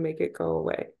power to make it go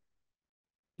away,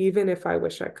 even if I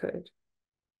wish I could.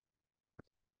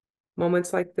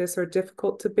 Moments like this are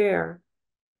difficult to bear,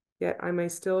 yet I may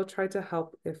still try to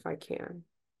help if I can.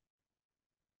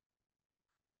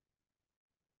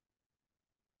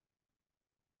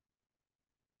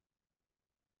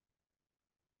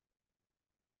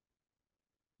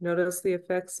 Notice the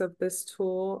effects of this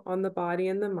tool on the body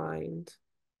and the mind.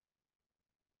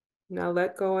 Now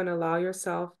let go and allow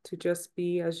yourself to just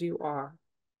be as you are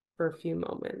for a few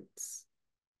moments.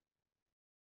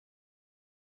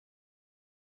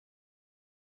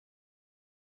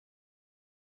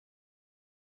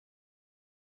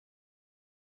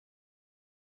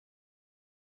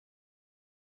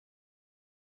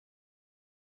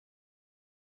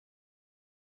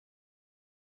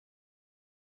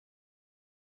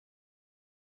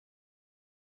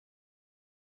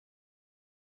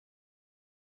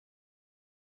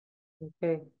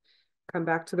 Okay, come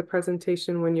back to the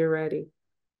presentation when you're ready.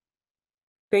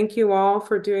 Thank you all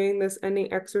for doing this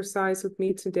ending exercise with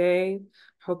me today.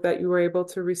 Hope that you were able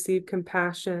to receive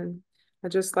compassion.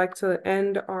 I'd just like to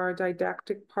end our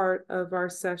didactic part of our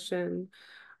session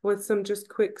with some just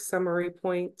quick summary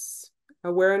points.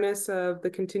 Awareness of the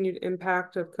continued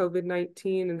impact of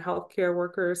COVID-19 and healthcare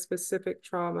worker-specific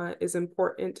trauma is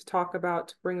important to talk about,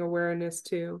 to bring awareness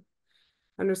to.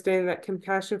 Understanding that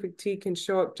compassion fatigue can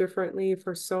show up differently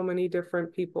for so many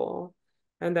different people,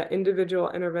 and that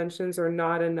individual interventions are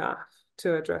not enough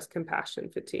to address compassion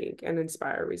fatigue and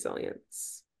inspire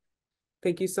resilience.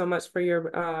 Thank you so much for your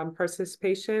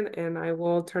participation, and I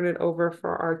will turn it over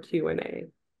for our Q&A.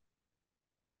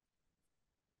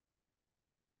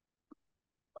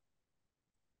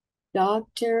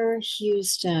 Dr.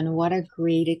 Houston, what a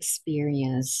great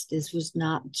experience. This was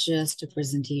not just a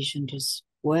presentation, this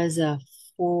was a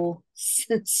full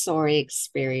sensory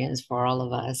experience for all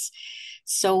of us.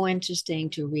 So interesting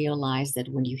to realize that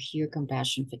when you hear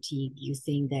compassion fatigue, you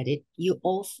think that you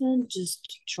often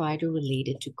just try to relate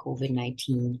it to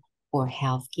COVID-19 or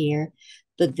healthcare,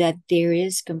 but that there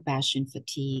is compassion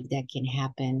fatigue that can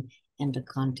happen in the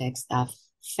context of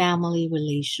family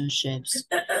relationships,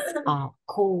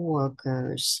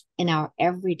 co-workers, in our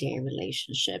everyday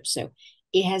relationships. So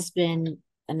it has been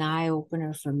an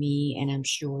eye-opener for me, and I'm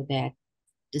sure that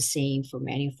the same for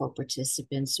many of our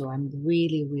participants. So I'm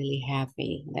really, really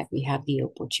happy that we have the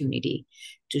opportunity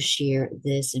to share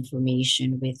this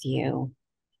information with you.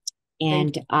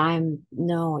 Thank And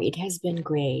no, it has been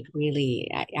great,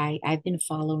 really. I've been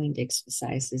following the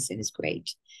exercises and it's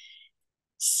great.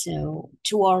 So,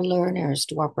 to our learners,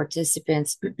 to our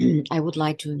participants, I would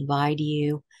like to invite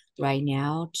you right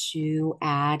now to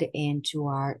add into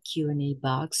our Q&A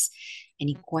box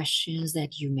any questions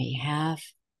that you may have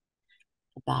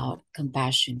about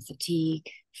compassion fatigue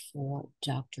for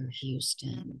Dr.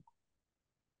 Houston,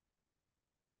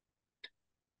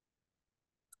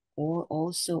 or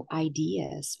also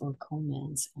ideas or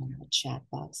comments on our chat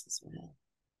box as well.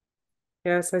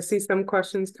 Yes, I see some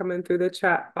questions coming through the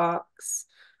chat box.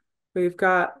 We've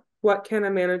got, what can a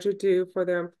manager do for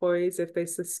their employees if they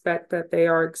suspect that they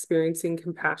are experiencing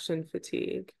compassion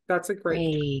fatigue? That's a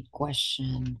Great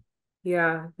question.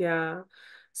 Yeah, yeah.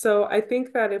 So I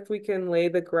think that if we can lay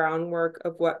the groundwork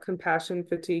of what compassion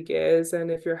fatigue is,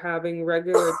 and if you're having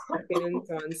regular check-ins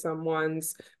on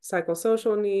someone's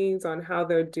psychosocial needs, on how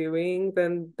they're doing,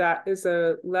 then that is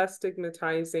a less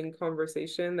stigmatizing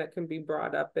conversation that can be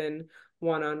brought up in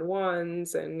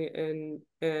one-on-ones and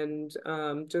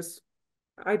just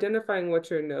identifying what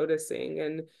you're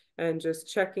noticing and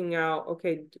just checking out,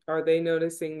 okay, are they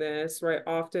noticing this? Right,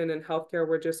 often in healthcare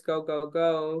we're just go go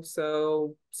go,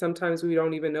 so sometimes we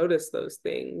don't even notice those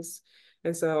things.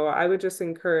 And so I would just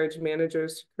encourage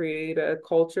managers to create a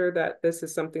culture that this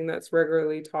is something that's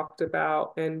regularly talked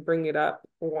about and bring it up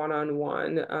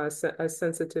one-on-one, as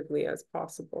sensitively as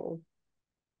possible.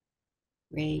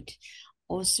 Great.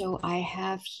 Also, I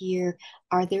have here,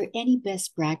 are there any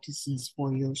best practices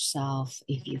for yourself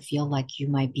if you feel like you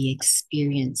might be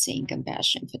experiencing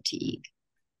compassion fatigue?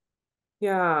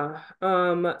 Yeah.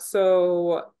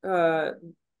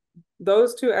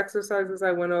 Those two exercises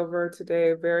I went over today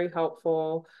are very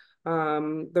helpful.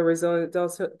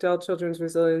 The Dell Children's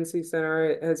Resiliency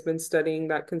Center has been studying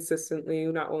that consistently,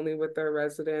 not only with their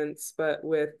residents, but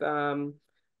with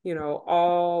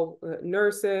all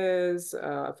nurses,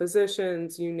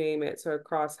 physicians, you name it, so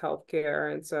across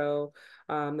healthcare. And so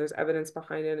there's evidence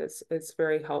behind it. It's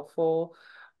very helpful.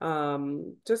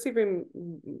 Just even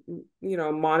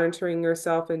monitoring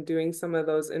yourself and doing some of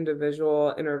those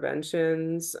individual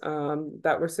interventions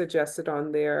that were suggested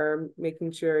on there,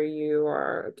 making sure you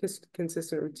are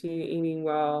consistent routine, eating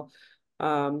well,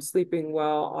 sleeping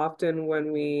well. Often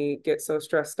when we get so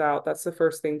stressed out, that's the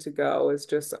first thing to go, is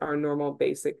just our normal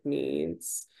basic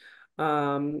needs.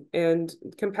 And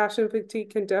compassion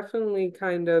fatigue can definitely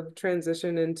kind of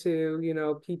transition into,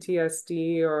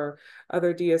 PTSD or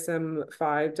other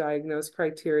DSM-5 diagnosed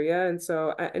criteria. And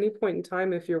so at any point in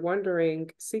time, if you're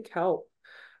wondering, seek help.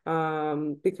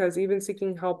 Because even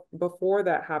seeking help before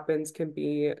that happens can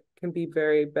be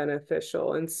very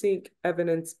beneficial, and seek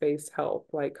evidence-based help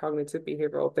like cognitive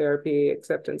behavioral therapy,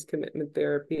 acceptance commitment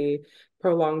therapy,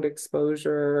 prolonged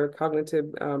exposure, cognitive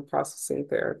processing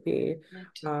therapy.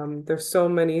 There's so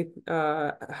many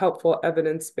helpful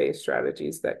evidence-based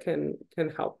strategies that can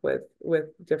help with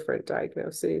different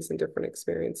diagnoses and different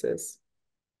experiences.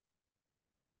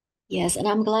 Yes, and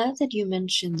I'm glad that you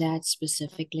mentioned that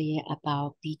specifically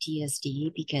about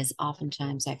PTSD, because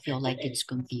oftentimes I feel like it's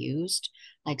confused.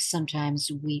 Like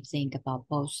sometimes we think about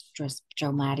post-stress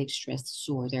traumatic stress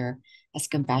disorder as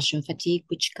compassion fatigue,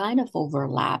 which kind of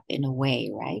overlap in a way,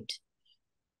 right?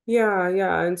 Yeah,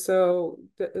 yeah. And so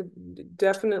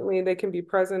definitely they can be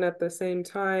present at the same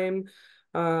time.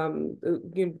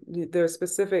 There's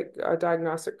specific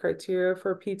diagnostic criteria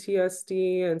for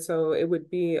PTSD, and so it would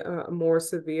be more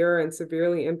severe and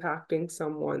severely impacting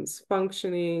someone's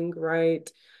functioning, right?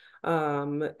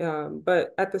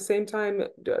 But at the same time,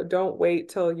 don't wait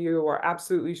till you are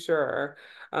absolutely sure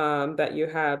that you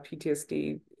have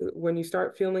PTSD. When you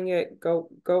start feeling it, go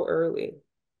early.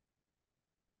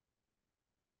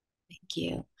 Thank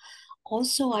you.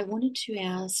 Also, I wanted to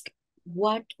ask,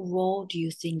 what role do you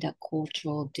think that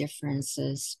cultural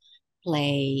differences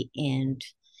play in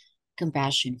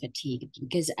compassion fatigue?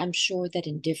 Because I'm sure that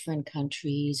in different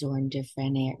countries or in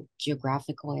different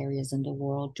geographical areas in the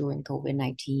world during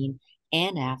COVID-19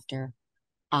 and after,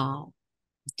 uh,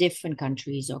 different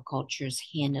countries or cultures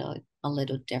handle it a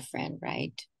little different,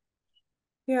 right?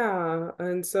 Yeah,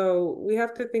 and so we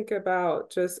have to think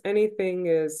about just anything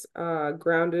is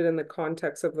grounded in the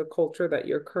context of the culture that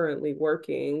you're currently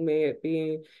working. May it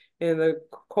be in the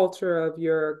culture of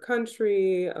your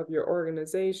country, of your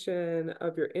organization,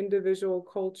 of your individual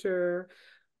culture.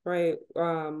 right?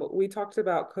 We talked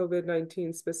about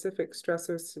COVID-19 specific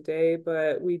stressors today,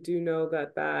 but we do know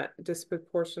that that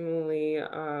disproportionately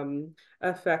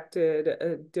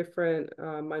affected different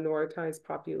minoritized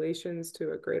populations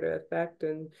to a greater effect.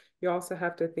 And you also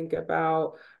have to think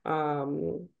about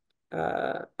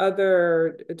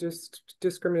other just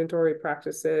discriminatory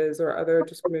practices or other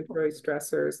discriminatory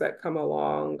stressors that come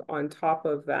along on top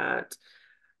of that.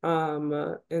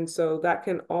 And so that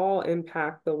can all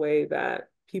impact the way that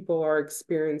people are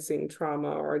experiencing trauma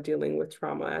or dealing with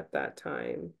trauma at that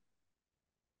time.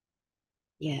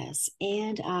 Yes,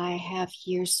 and I have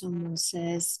here someone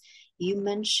says, you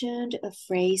mentioned a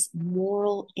phrase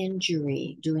moral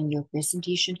injury during your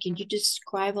presentation. Can you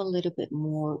describe a little bit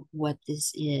more what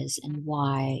this is and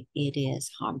why it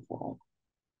is harmful?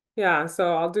 Yeah,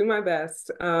 so I'll do my best.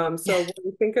 So when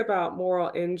you think about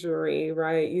moral injury,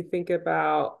 right, you think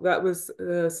about that was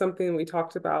something we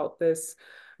talked about, this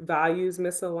values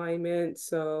misalignment.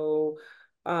 So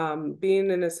being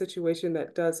in a situation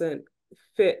that doesn't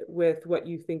fit with what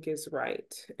you think is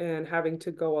right and having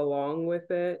to go along with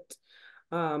it.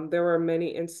 There were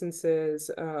many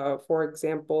instances, for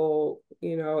example,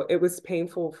 it was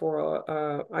painful for,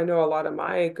 I know a lot of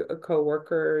my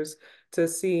coworkers to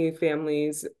see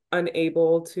families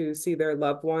unable to see their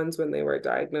loved ones when they were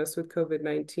diagnosed with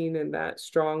COVID-19 and that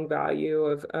strong value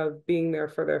of being there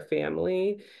for their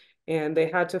family. And they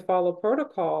had to follow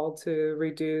protocol to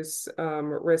reduce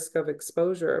risk of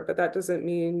exposure. But that doesn't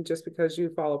mean just because you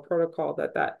follow protocol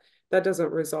that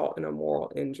doesn't result in a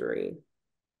moral injury.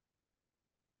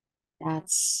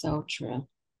 That's so true.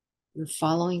 You're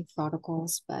following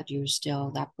protocols, but you're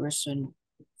still, that person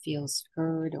feels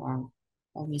heard or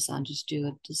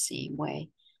misunderstood the same way,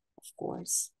 of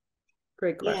course.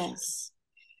 Great question. Yes.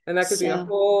 And that could be a So,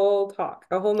 whole talk,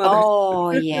 a whole nother.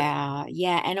 oh yeah,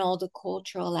 yeah, and all the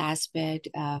cultural aspect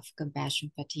of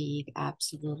compassion fatigue,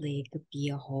 absolutely, it could be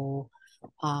a whole.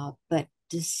 But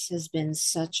this has been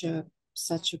such a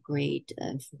great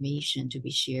information to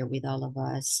be shared with all of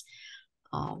us.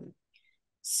 Um,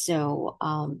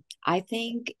 I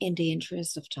think in the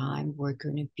interest of time, we're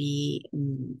going to be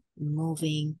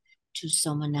moving to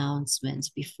some announcements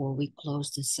before we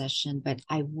close the session, but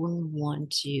I wouldn't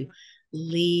want to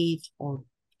leave or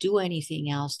do anything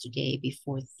else today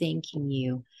before thanking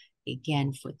you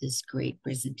again for this great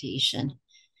presentation.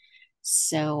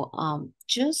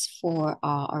 Just for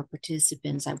our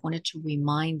participants, I wanted to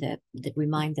remind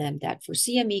them that for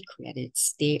CME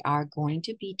credits, they are going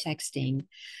to be texting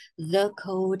the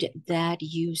code that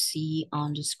you see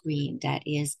on the screen. That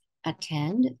is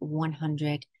attend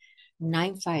 100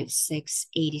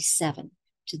 95687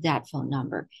 to that phone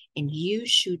number, and you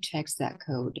should text that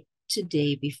code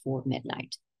today before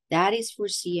midnight. That is for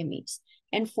CMEs.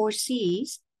 And for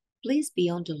Cs, please be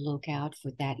on the lookout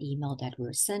for that email that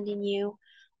we're sending you.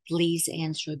 Please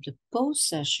answer the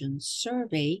post-session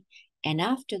survey. And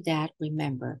after that,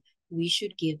 remember, we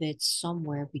should give it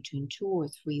somewhere between 2 or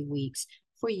 3 weeks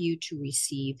for you to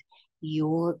receive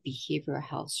your behavioral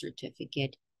health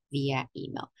certificate via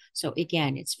email. So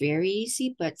again, it's very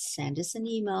easy, but send us an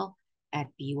email at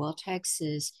BeWell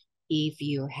Texas if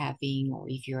you're having or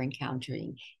if you're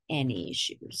encountering any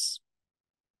issues.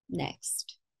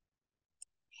 Next.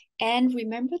 And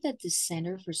remember that the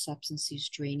Center for Substance Use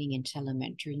Training and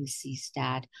Telementoring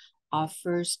CSTAT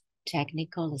offers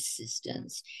technical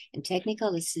assistance. And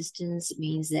technical assistance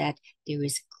means that there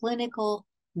is clinical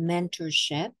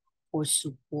mentorship or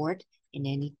support in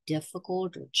any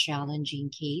difficult or challenging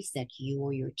case that you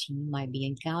or your team might be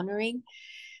encountering.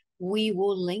 We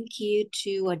will link you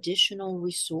to additional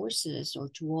resources or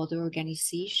to other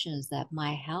organizations that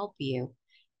might help you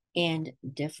in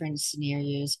different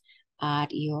scenarios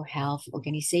at your health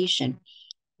organization.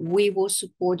 We will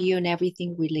support you in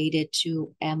everything related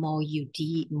to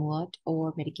MOUD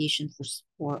or medication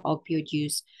for opioid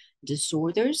use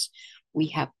disorders. We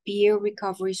have peer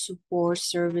recovery support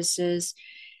services.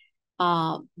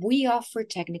 We offer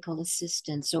technical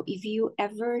assistance. So if you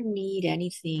ever need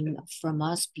anything from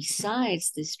us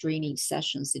besides these training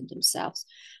sessions in themselves,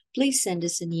 please send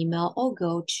us an email or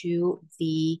go to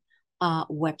the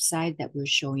website that we're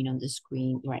showing on the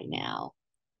screen right now.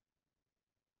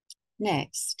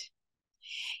 Next.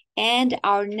 And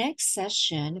our next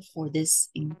session for this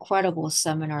incredible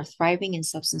seminar, Thriving in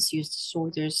Substance Use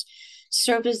Disorders,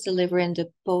 Service Delivery in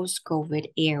the Post-COVID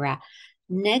Era.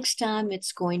 Next time,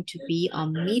 it's going to be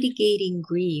on mitigating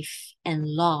grief and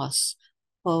loss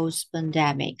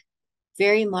post-pandemic.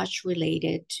 Very much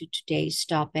related to today's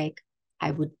topic.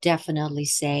 I would definitely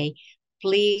say,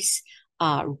 please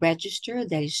register.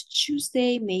 That is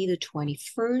Tuesday, May the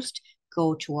 21st.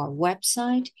 Go to our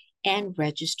website and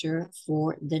register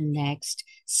for the next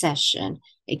session.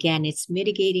 Again, it's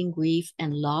mitigating grief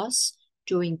and loss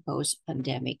during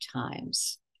post-pandemic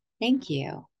times. Thank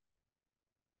you.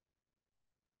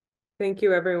 Thank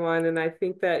you, everyone. And I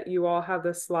think that you all have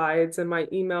the slides, and my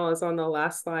email is on the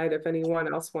last slide if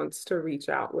anyone else wants to reach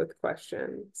out with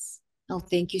questions. Oh,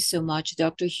 thank you so much,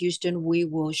 Dr. Houston. We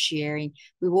will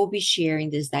be sharing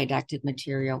this didactic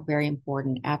material. Very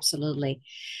important, absolutely.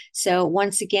 So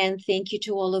once again, thank you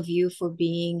to all of you for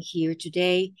being here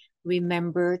today.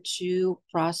 Remember to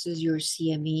process your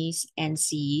CMEs,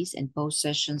 NCEs, and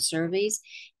post-session surveys.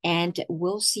 And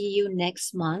we'll see you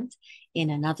next month in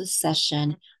another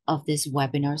session of this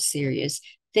webinar series.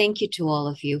 Thank you to all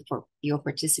of you for your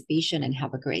participation, and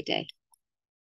have a great day.